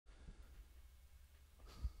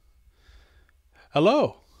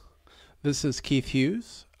Hello, this is Keith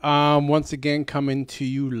Hughes. Once again, coming to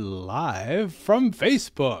you live from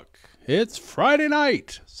Facebook. It's Friday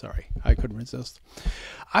night. Sorry, I couldn't resist.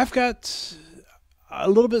 I've got a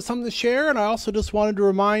little bit something to share, and I also just wanted to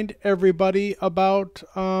remind everybody about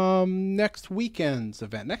next weekend's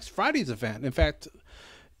event, next Friday's event. In fact,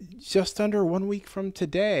 just under 1 week from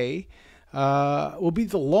today, will be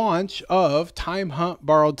the launch of Timehunt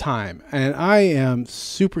Borrowed Time. And I am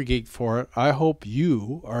super geeked for it. I hope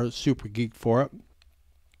you are super geeked for it.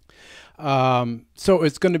 So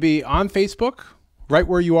it's going to be on Facebook, right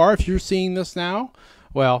where you are. If you're seeing this now,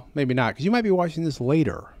 well, maybe not, because you might be watching this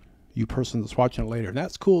later, you person that's watching it later. And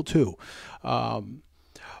that's cool too.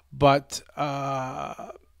 But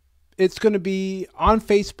it's going to be on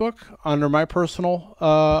Facebook under my personal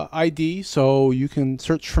ID, so you can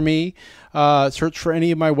search for me, search for any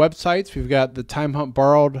of my websites. We've got the Timehunt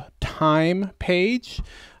Borrowed Time page.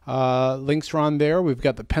 Links are on there. We've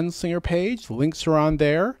got the Penslinger page. Links are on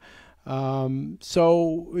there.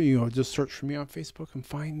 So, just search for me on Facebook and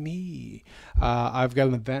find me. I've got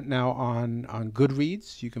an event now on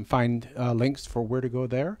Goodreads. You can find links for where to go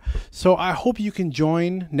there. So I hope you can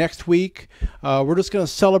join next week. We're just going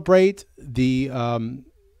to celebrate the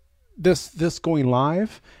this going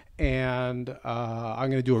live, and I'm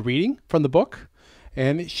going to do a reading from the book,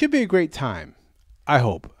 and it should be a great time. I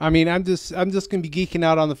hope. I mean, I'm just going to be geeking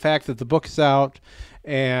out on the fact that the book is out,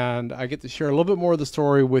 and I get to share a little bit more of the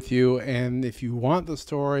story with you. And if you want the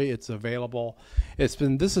story, it's available.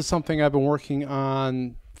 This is something I've been working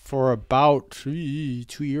on for about 2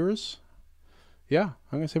 years. Yeah,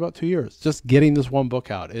 I'm going to say about 2 years, just getting this one book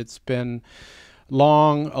out. It's been a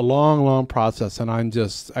long process, and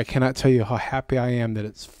I cannot tell you how happy I am that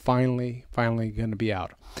it's finally going to be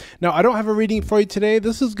out. Now, I don't have a reading for you today.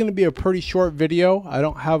 This is going to be a pretty short video. I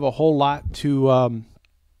don't have a whole lot to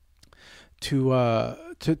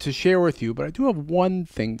share with you, but I do have one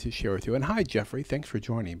thing to share with you. And hi, Jeffrey. Thanks for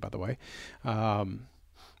joining, by the way. 5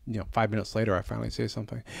 minutes later, I finally say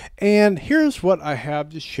something. And here's what I have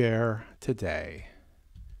to share today.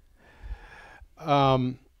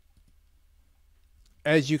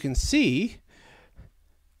 As you can see,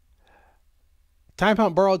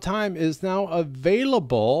 Timehunt Borrowed Time is now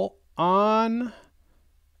available on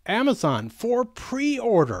Amazon for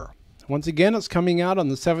pre-order. Once again, it's coming out on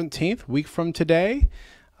the 17th, week from today.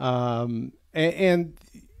 But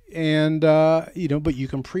you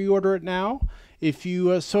can pre-order it now if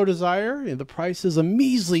you so desire. The price is a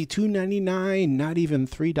measly $2.99, not even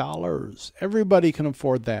 $3. Everybody can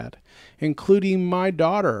afford that, including my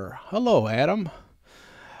daughter. Hello, Adam.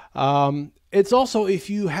 It's also, if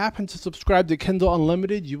you happen to subscribe to Kindle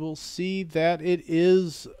Unlimited, you will see that it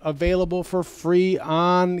is available for free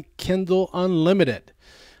on Kindle Unlimited.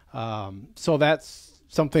 So that's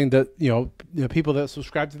something that, the people that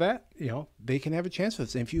subscribe to that, they can have a chance for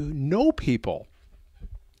this. And if you know people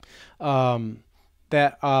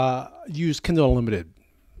that use Kindle Unlimited,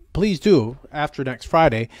 please do, after next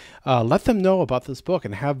Friday, let them know about this book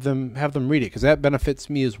and have them read it, because that benefits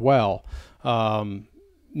me as well.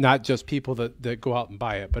 Not just people that go out and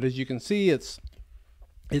buy it, but as you can see, it's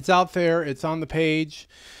out there. It's on the page.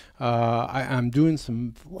 I'm doing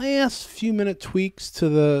some last few minute tweaks to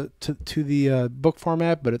the book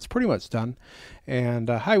format, but it's pretty much done. And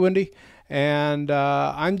hi, Wendy. And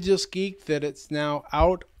I'm just geeked that it's now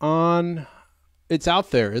out on. It's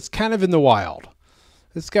out there. It's kind of in the wild.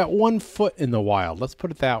 It's got 1 foot in the wild. Let's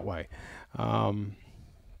put it that way.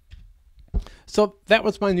 So that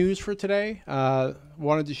was my news for today.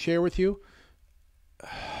 Wanted to share with you.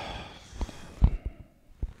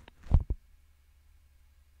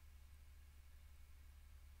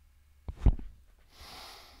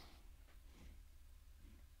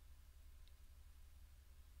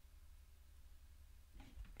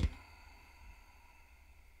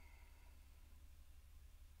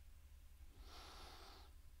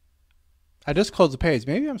 I just closed the page.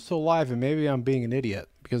 Maybe I'm still live, and maybe I'm being an idiot,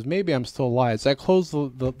 because maybe I'm still live. So I closed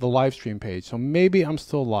the live stream page, so maybe I'm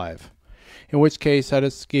still live. In which case, I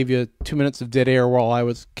just gave you 2 minutes of dead air while I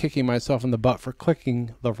was kicking myself in the butt for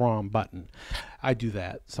clicking the wrong button. I do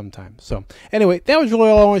that sometimes. So anyway, that was really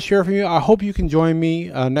all I want to share from you. I hope you can join me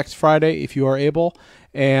next Friday if you are able.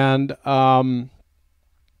 And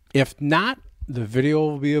if not, the video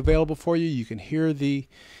will be available for you. You can hear the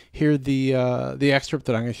excerpt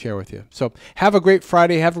that I'm going to share with you. So have a great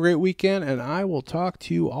Friday, have a great weekend, and I will talk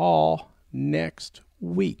to you all next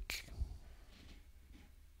week.